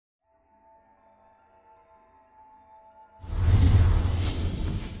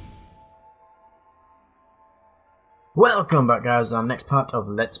Welcome back, guys, on the next part of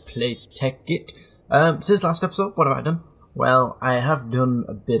Let's Play Tekkit. Since last episode, what have I done? Well, I have done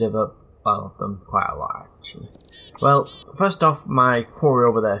a bit of a... well, I've done quite a lot, actually. Well, first off, my quarry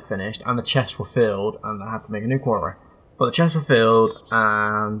over there finished, and the chests were filled, and I had to make a new quarry. But the chests were filled,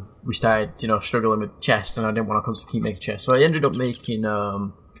 and we started, struggling with chests, and I didn't want to keep making chests. So I ended up making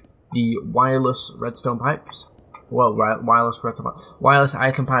the wireless redstone pipes. Well, wireless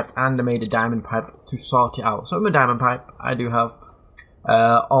item pipes, and I made a diamond pipe to sort it out. So in my diamond pipe, I do have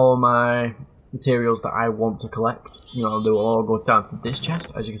all my materials that I want to collect. They will all go down to this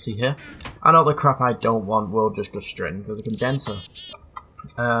chest, as you can see here. And all the crap I don't want will just go straight into the condenser.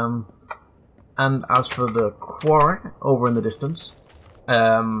 And as for the quarry, over in the distance,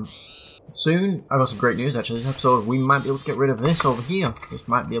 soon, I've got some great news actually this episode, we might be able to get rid of this over here. This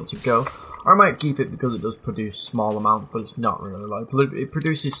might be able to go. Or I might keep it because it does produce small amount, but it's not really like it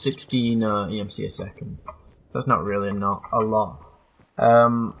produces 16 EMC a second. That's not really not a lot.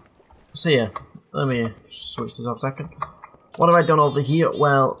 So yeah, let me switch this off a second. What have I done over here?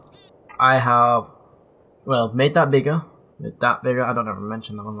 Well, I have made that bigger. I don't ever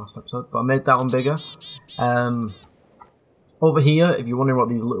mention that one last episode, but I made that one bigger. Over here, if you're wondering what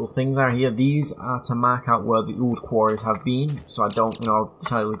these little things are here, these are to mark out where the old quarries have been. So I don't,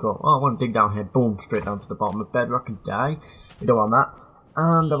 decidedly go, oh, I want to dig down here, boom, straight down to the bottom of bedrock and die. We don't want that.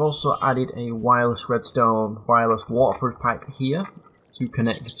 And I've also added a wireless redstone, wireless waterproof pipe here to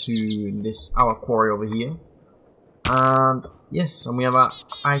connect to our quarry over here. And yes, and we have our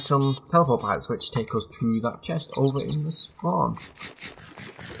item teleport pipes, which take us to that chest over in the spawn.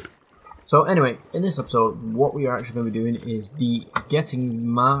 So anyway, in this episode, what we are actually going to be doing is the getting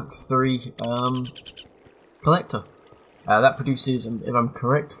Mark III collector. That produces, if I'm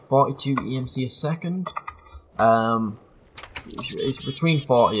correct, 42 EMC a second. It's between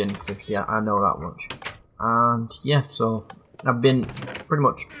 40 and 50, I know that much. And yeah, so I've been pretty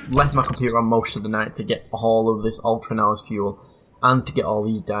much left my computer on most of the night to get all of this ultra analysis fuel and to get all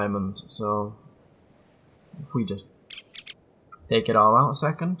these diamonds. So if we just take it all out a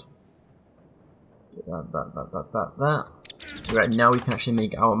second. That. Right, now we can actually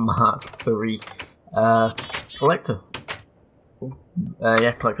make our Mark III collector.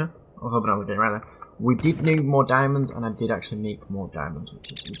 Yeah, collector. I was hoping I was getting right there. We did need more diamonds, and I did actually make more diamonds,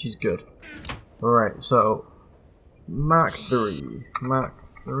 which is good. Alright, so Mark III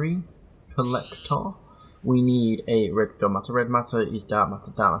collector. We need a redstone matter. Red matter is dark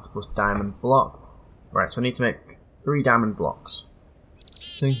matter plus diamond block. Right, so I need to make 3 diamond blocks.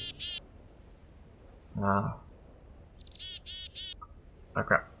 See? Oh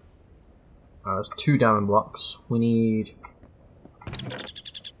crap. There's 2 diamond blocks. We need...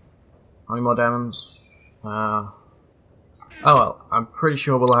 how many more diamonds? Oh well, I'm pretty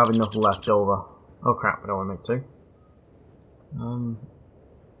sure we'll have enough left over. Oh crap, I don't want to make 2.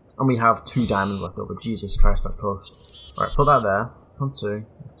 And we have 2 diamonds left over. Jesus Christ, that's close. Alright, put that there. 1, 2,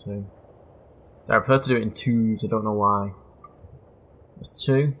 2. I prefer to do it in 2s, I don't know why. There's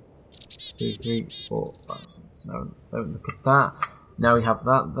 2. 2, 3, 4, 5, 6, 7, 8. Look at that. Now we have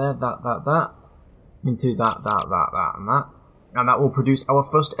that there, that. Into that, and that. And that will produce our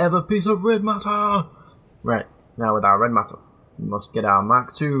first ever piece of red matter. Right, now with our red matter, we must get our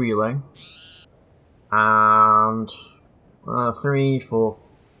Mark II relay. And 3, 4,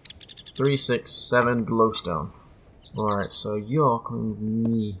 3, 6, 7 glowstone. Alright, so you're coming with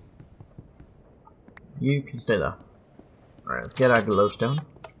me. You can stay there. Alright, let's get our glowstone.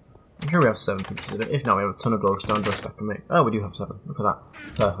 I'm sure we have 7 pieces of it. If not, we have a ton of glowstone dust I can make. Oh, we do have 7. Look at that.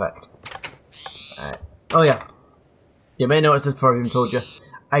 Perfect. Alright. Oh, yeah. You may notice this before I even told you.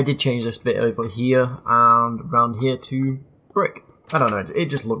 I did change this bit over here and around here to brick. I don't know.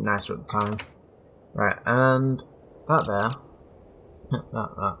 It just looked nicer at the time. Right, and that there.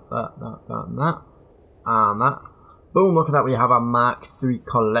 That. And that. Boom, look at that. We have our Mark III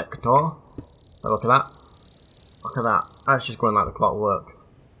collector. Look at that. Look at that. That's just going like the clockwork.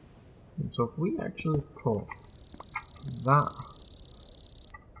 So if we actually put that,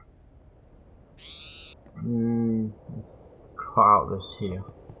 let's cut out this here.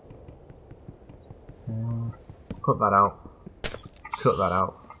 Cut that out. Cut that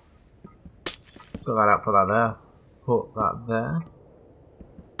out. Cut that out. Put that there. Put that there.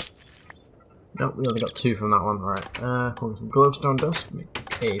 Nope, we only got 2 from that one. Alright. Put some glowstone dust. Make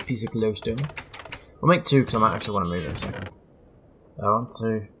a piece of glowstone. We'll make 2 because I might actually want to move it in a second. 1,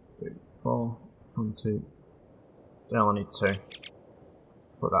 2, 3, 4, 1, 2. I only need 2.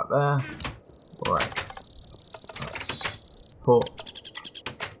 Put that there. Alright. Let's put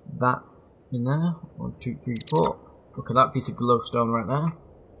that in there. 1, 2, 3, 4. Look at that piece of glowstone right there.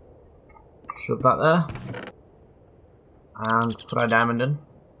 Shove that there. and put our diamond in.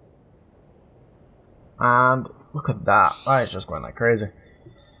 And look at that. That is just going like crazy.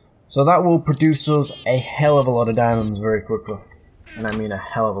 So that will produce us a hell of a lot of diamonds very quickly. And I mean a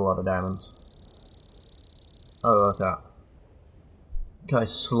hell of a lot of diamonds. Oh, look at that. Look how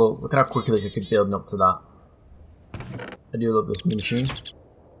slow. Look at how quickly I could build up to that. I do love this machine.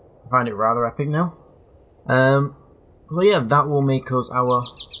 I find it rather epic now. So yeah, that will make us our...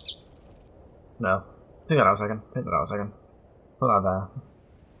 No. Take that out a second. Take that out a second. Put that there.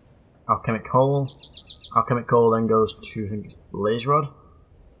 Alchemic coal. Alchemic coal then goes to, I think it's blaze rod.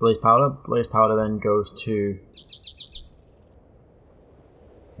 Blaze powder. Blaze powder then goes to...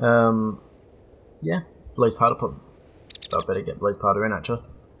 yeah. Blaze powder. I better get blaze powder in actually.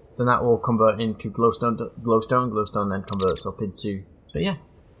 Then that will convert into glowstone. Glowstone then converts up into... So yeah.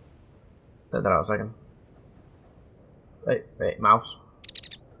 Take that out a second. Wait, mouse.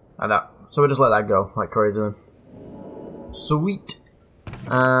 Like that. So we'll just let that go like crazy then. Sweet.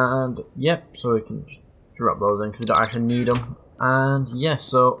 And yep, so we can just drop those in because we don't actually need them. And yeah,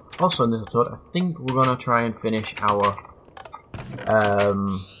 so also in this episode, I think we're gonna try and finish our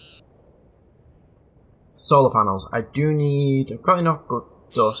solar panels. I've got enough good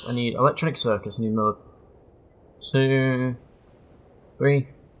dust. I need electronic circuits. I need another 2, 3,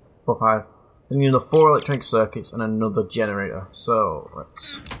 4, 5. I need another 4 electronic circuits and another generator. So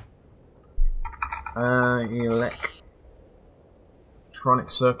let's electronic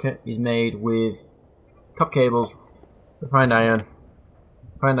circuit is made with copper cables, refined iron,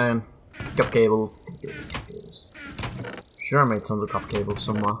 copper cables. Sure, I made tons of copper cables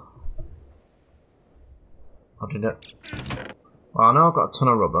somewhere. How did it? Well, I know I've got a ton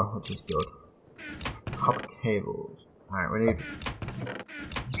of rubber, which is good. Copper cables. Alright, we need...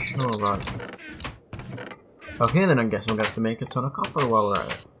 Sure, right. Okay, then I guess I'm going to have to make a ton of copper while we're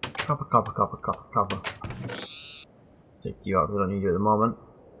at it. Copper. Take you out, we don't need you at the moment.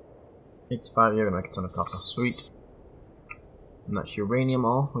 85, you're going to make a ton of copper. Sweet. And that's uranium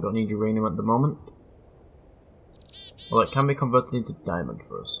ore. We don't need uranium at the moment. Well, it can be converted into diamond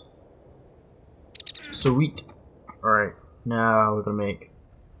for us. Sweet. Alright, now we're going to make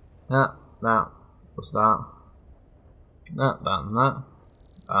that, plus that, and that, and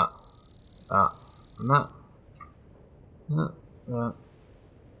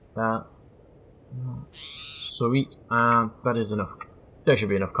that. Sweet, and that is enough. There should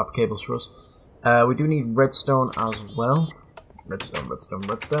be enough copper cables for us. We do need redstone as well. Redstone.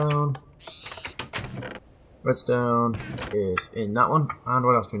 Redstone is in that one. And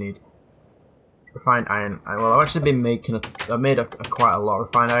what else do we need? Refined iron. Well, I've actually been making I've made quite a lot of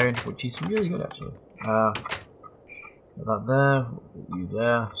refined iron, which is really good actually. Put that there, put you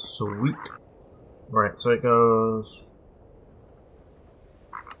there. Sweet. Right, so it goes.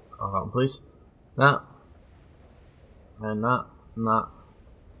 Oh, that one, please. That. And that. And that.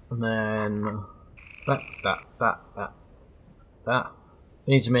 And then. That.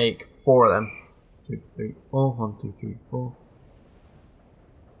 We need to make 4 of them. 2, 3, 4. 1, 2, 3, 4.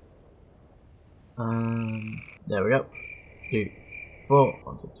 There we go. 2, 4.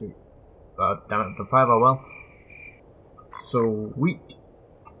 1, 2, 3. Damn it, I've done 5. Oh well. Sweet.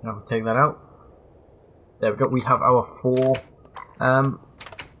 Now we'll take that out. There we go. We have our 4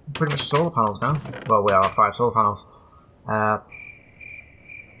 pretty much solar panels now. Well, we have our 5 solar panels. Now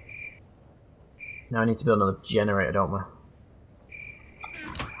I need to build another generator, don't we?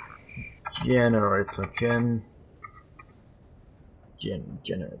 Generator.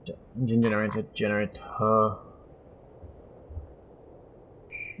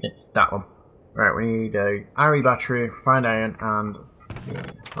 It's that one. Right, we need a RE battery, refined iron, and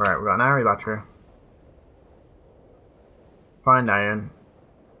right, we've got an RE battery, refined iron.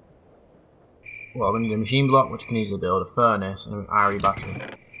 Well, we need a machine block, which can easily build a furnace, and an RE battery.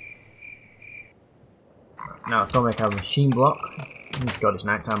 Right, now let's go make our machine block. Oh god, it's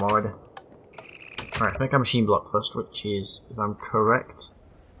night time already. Right, make our machine block first, which is, if I'm correct,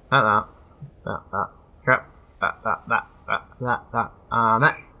 that, crap, that, and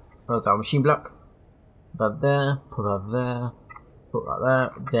that. That's our machine block. Put that there, put that there, put that there.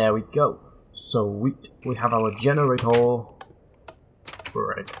 There we go. Sweet. We have our generator.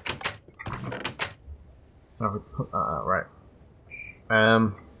 Right. Now we put that out, right.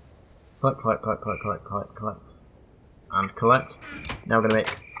 Collect. And collect. Now we're going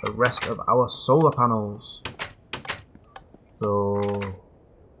to make the rest of our solar panels.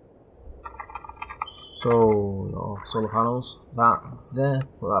 Solar panels. That there.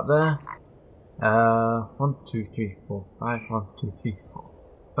 Put that there. 1, 2, 3, 4, 5. 1, 2, 3, 4,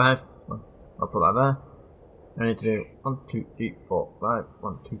 5. I'll put that there. I need to do 1, 2, 3, 4, 5.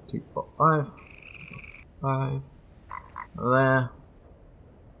 1, 2, 3, 4, 5. 5. There.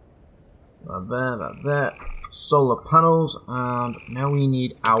 That there. Solar panels, and now we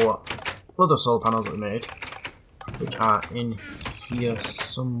need our other solar panels that we made, which are in here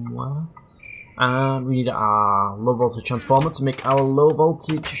somewhere. And we need our low voltage transformer to make our low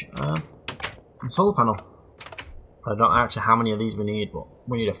voltage solar panel. I don't know actually how many of these we need, but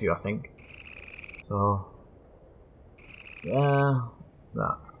we need a few, I think. So, yeah,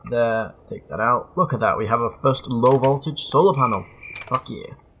 that there, take that out. Look at that, we have our first low voltage solar panel. Fuck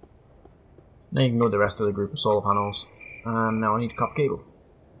yeah. Now ignore the rest of the group of solar panels. And now I need copper cable.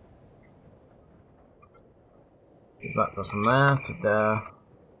 That goes from there to there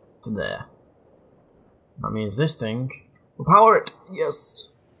to there. That means this thing will power it.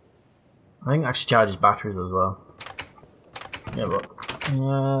 Yes. I think it actually charges batteries as well. Yeah, look.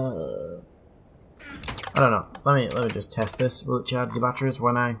 I don't know. Let me just test this. Will it charge the batteries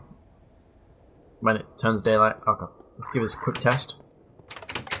when it turns daylight? Okay. Let's give this a quick test.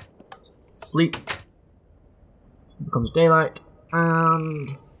 Sleep. It becomes daylight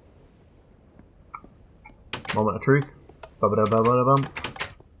and moment of truth. Ba-ba-da-ba-ba-da-bum.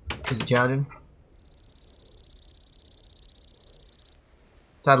 Is it charging?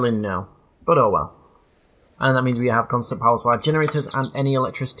 Sadly no, but oh well. And that means we have constant power to our generators and any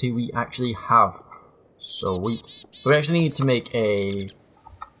electricity we actually have. So we actually need to make a,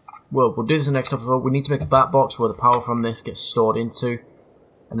 well, we'll do this in the next episode. We need to make a black box where the power from this gets stored into,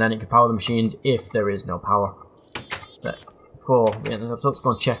 and then it can power the machines if there is no power. But before we end this episode, let's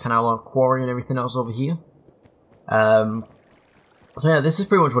go and check on our quarry and everything else over here. So yeah, this is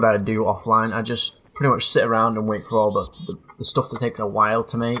pretty much what I do offline. I just pretty much sit around and wait for all the stuff that takes a while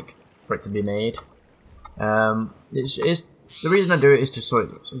to make, for it to be made. The reason I do it is just so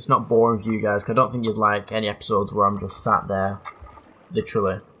it's not boring for you guys, because I don't think you'd like any episodes where I'm just sat there,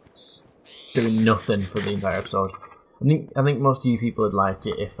 literally, doing nothing for the entire episode. I think most of you people would like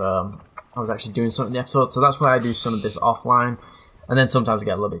it if I was actually doing something in the episode, so that's why I do some of this offline, and then sometimes I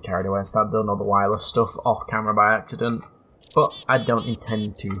get a little bit carried away and start doing all the wireless stuff off camera by accident, but I don't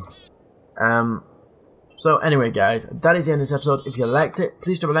intend to. So anyway guys, that is the end of this episode. If you liked it,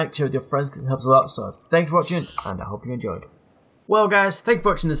 please drop a like, share with your friends because it helps a lot, so thanks for watching, and I hope you enjoyed. Well guys, thank you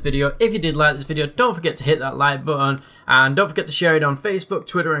for watching this video. If you did like this video, don't forget to hit that like button, and don't forget to share it on Facebook,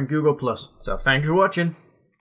 Twitter and Google+. So thank you for watching.